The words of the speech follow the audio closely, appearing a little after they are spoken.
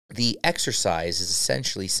the exercise is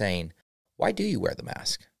essentially saying, why do you wear the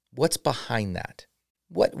mask? What's behind that?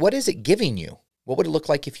 What is it giving you? What would it look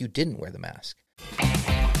like if you didn't wear the mask?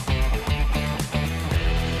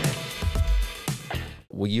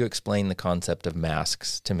 Will you explain the concept of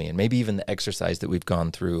masks to me, and maybe even the exercise that we've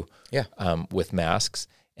gone through with masks?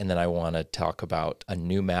 And then I want to talk about a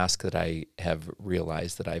new mask that I have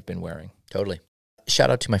realized that I've been wearing. Totally. Shout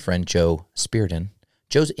out to my friend Joe Spearden.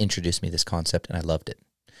 Joe's introduced me to this concept, and I loved it.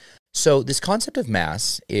 So this concept of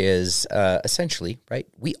masks is essentially, right,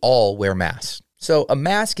 we all wear masks. So a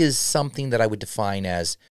mask is something that I would define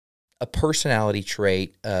as a personality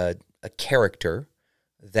trait, a character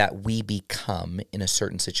that we become in a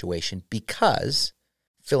certain situation because,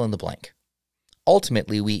 fill in the blank.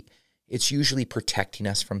 Ultimately, it's usually protecting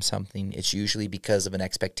us from something. It's usually because of an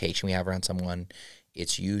expectation we have around someone.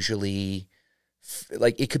 It's usually,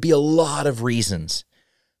 like, it could be a lot of reasons.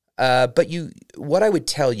 But what I would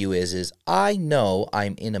tell you is I know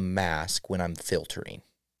I'm in a mask when I'm filtering,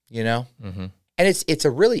 you know? Mm-hmm. And it's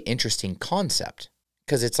a really interesting concept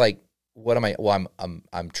because it's like, what am I? Well,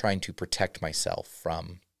 I'm trying to protect myself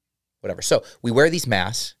from whatever. So we wear these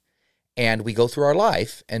masks and we go through our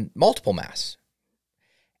life and multiple masks.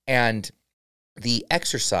 And the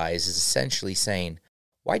exercise is essentially saying,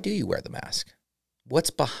 why do you wear the mask? What's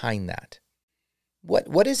behind that?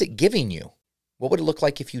 What is it giving you? What would it look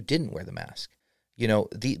like if you didn't wear the mask? You know,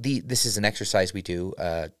 this is an exercise we do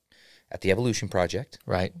at the Evolution Project.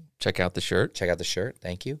 Right. Check out the shirt. Check out the shirt.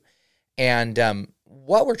 Thank you. And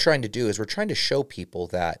what we're trying to do is we're trying to show people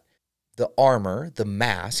that the armor, the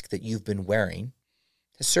mask that you've been wearing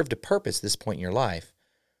has served a purpose at this point in your life.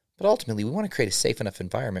 But ultimately, we want to create a safe enough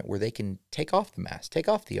environment where they can take off the mask, take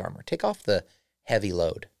off the armor, take off the heavy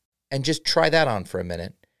load, and just try that on for a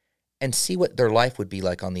minute and see what their life would be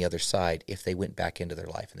like on the other side if they went back into their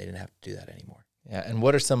life and they didn't have to do that anymore. Yeah, and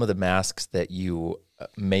what are some of the masks that you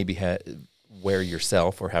maybe wear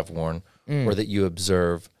yourself or have worn, or that you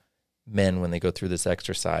observe men when they go through this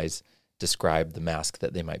exercise describe the mask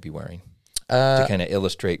that they might be wearing? To kind of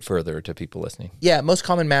illustrate further to people listening. Yeah, most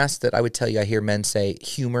common mask that I would tell you, I hear men say,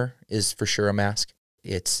 humor is for sure a mask.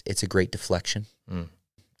 It's a great deflection. Mm.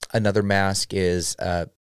 Another mask is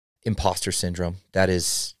imposter syndrome. That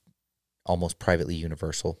is almost privately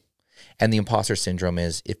universal. And the imposter syndrome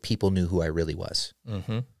is if people knew who I really was,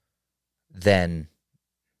 then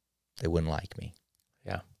they wouldn't like me.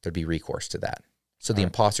 Yeah. There'd be recourse to that. So the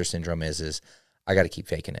imposter syndrome is I got to keep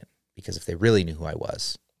faking it because if they really knew who I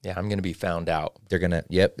was, yeah, I'm going to be found out. They're going to,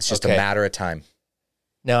 it's just a matter of time.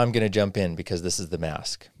 Now I'm going to jump in because this is the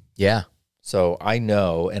mask. Yeah. So I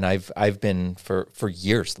know, and I've been for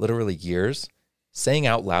years, literally years, saying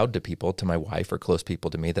out loud to people, to my wife or close people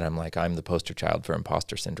to me that I'm the poster child for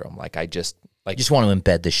imposter syndrome. Like I just want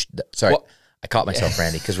to embed this. Sorry, well, I caught myself,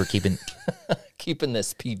 Randy, because we're keeping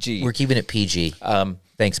this PG. We're keeping it PG.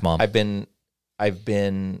 Thanks, Mom. I've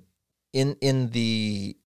been in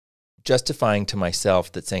the justifying to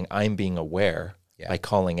myself that saying I'm being aware by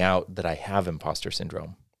calling out that I have imposter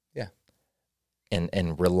syndrome. Yeah.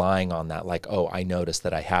 And relying on that, like, oh, I noticed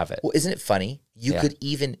that I have it. Well, isn't it funny? You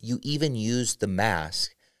even use the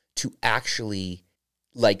mask to actually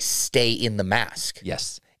like stay in the mask.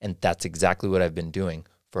 Yes. And that's exactly what I've been doing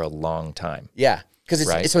for a long time. Yeah. Because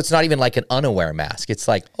it's not even like an unaware mask. It's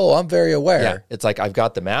like, oh, I'm very aware. Yeah. It's like I've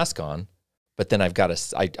got the mask on, but then I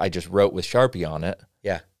just wrote with Sharpie on it.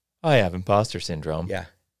 Yeah. I have imposter syndrome. Yeah.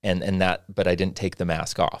 But I didn't take the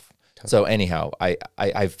mask off. Totally. So anyhow,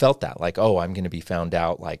 I felt that like, oh, I'm going to be found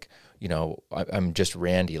out. Like, you know, I'm just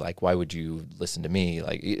Randy. Like, why would you listen to me?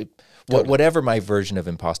 Like whatever my version of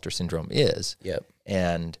imposter syndrome is. Yep.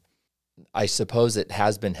 And I suppose it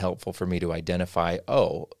has been helpful for me to identify,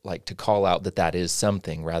 like to call out that is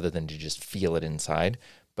something rather than to just feel it inside,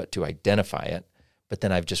 but to identify it. But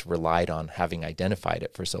then I've just relied on having identified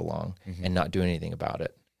it for so long and not doing anything about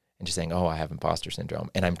it. And just saying, oh, I have imposter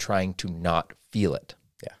syndrome. And I'm trying to not feel it.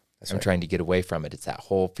 Yeah. I'm trying to get away from it. It's that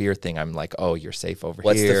whole fear thing. I'm like, oh, you're safe over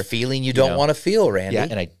What's here. What's the feeling you don't want to feel, Randy? Yeah,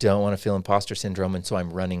 and I don't want to feel imposter syndrome, and so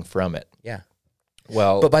I'm running from it. Yeah.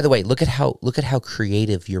 Well, but by the way, look at how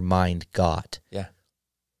creative your mind got. Yeah.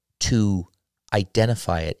 To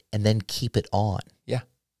identify it and then keep it on. Yeah.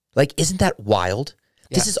 Like, isn't that wild?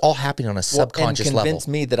 Yeah. This is all happening on a subconscious level. And convinced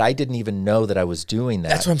me that I didn't even know that I was doing that.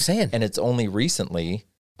 That's what I'm saying. And it's only recently,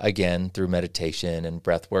 again, through meditation and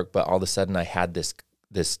breath work, but all of a sudden I had this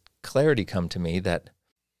clarity come to me that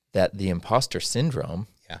the imposter syndrome,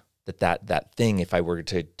 that thing, if I were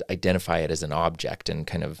to identify it as an object and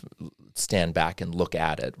kind of stand back and look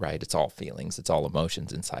at it, right? It's all feelings, it's all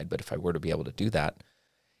emotions inside. But if I were to be able to do that,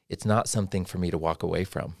 it's not something for me to walk away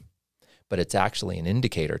from. but it's actually an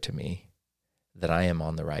indicator to me that I am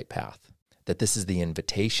on the right path, that this is the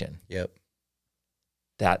invitation. Yep.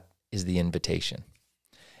 That is the invitation.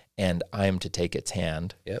 And I am to take its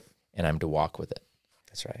hand. Yep. And I'm to walk with it.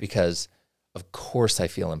 That's right. Because of course I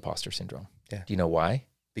feel imposter syndrome. Yeah. Do you know why?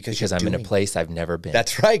 Because I'm in a place I've never been.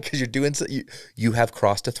 That's right. Because you're doing so, you have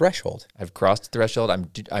crossed a threshold. I've crossed a threshold.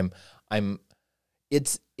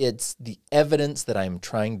 It's the evidence that I'm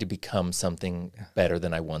trying to become something better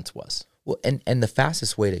than I once was. Well, and the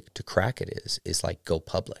fastest way to crack it is like go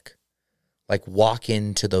public, like walk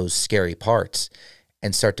into those scary parts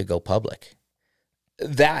and start to go public.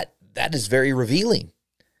 That is very revealing.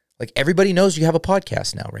 Like everybody knows you have a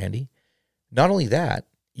podcast now, Randy. Not only that,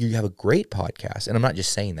 you have a great podcast. And I'm not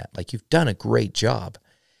just saying that, like you've done a great job.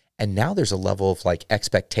 And now there's a level of like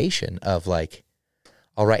expectation of like,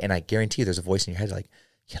 all right. And I guarantee you there's a voice in your head like,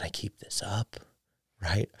 can I keep this up?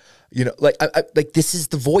 Right. You know, like, like this is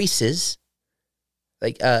the voices,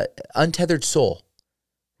 like, untethered soul,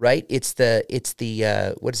 right? It's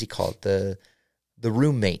the, what does he call it? The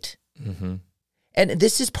roommate. Mm-hmm. And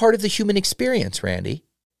this is part of the human experience, Randy.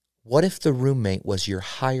 What if the roommate was your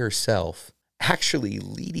higher self actually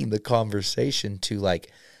leading the conversation to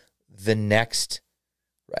like the next,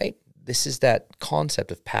 right? This is that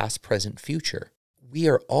concept of past, present, future. We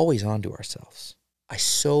are always onto ourselves. I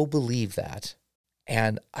so believe that.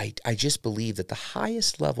 And I just believe that the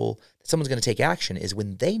highest level that someone's going to take action is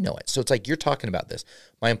when they know it. So it's like you're talking about this.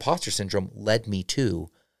 My imposter syndrome led me to,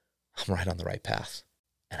 I'm right on the right path.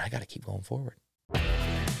 And I got to keep going forward.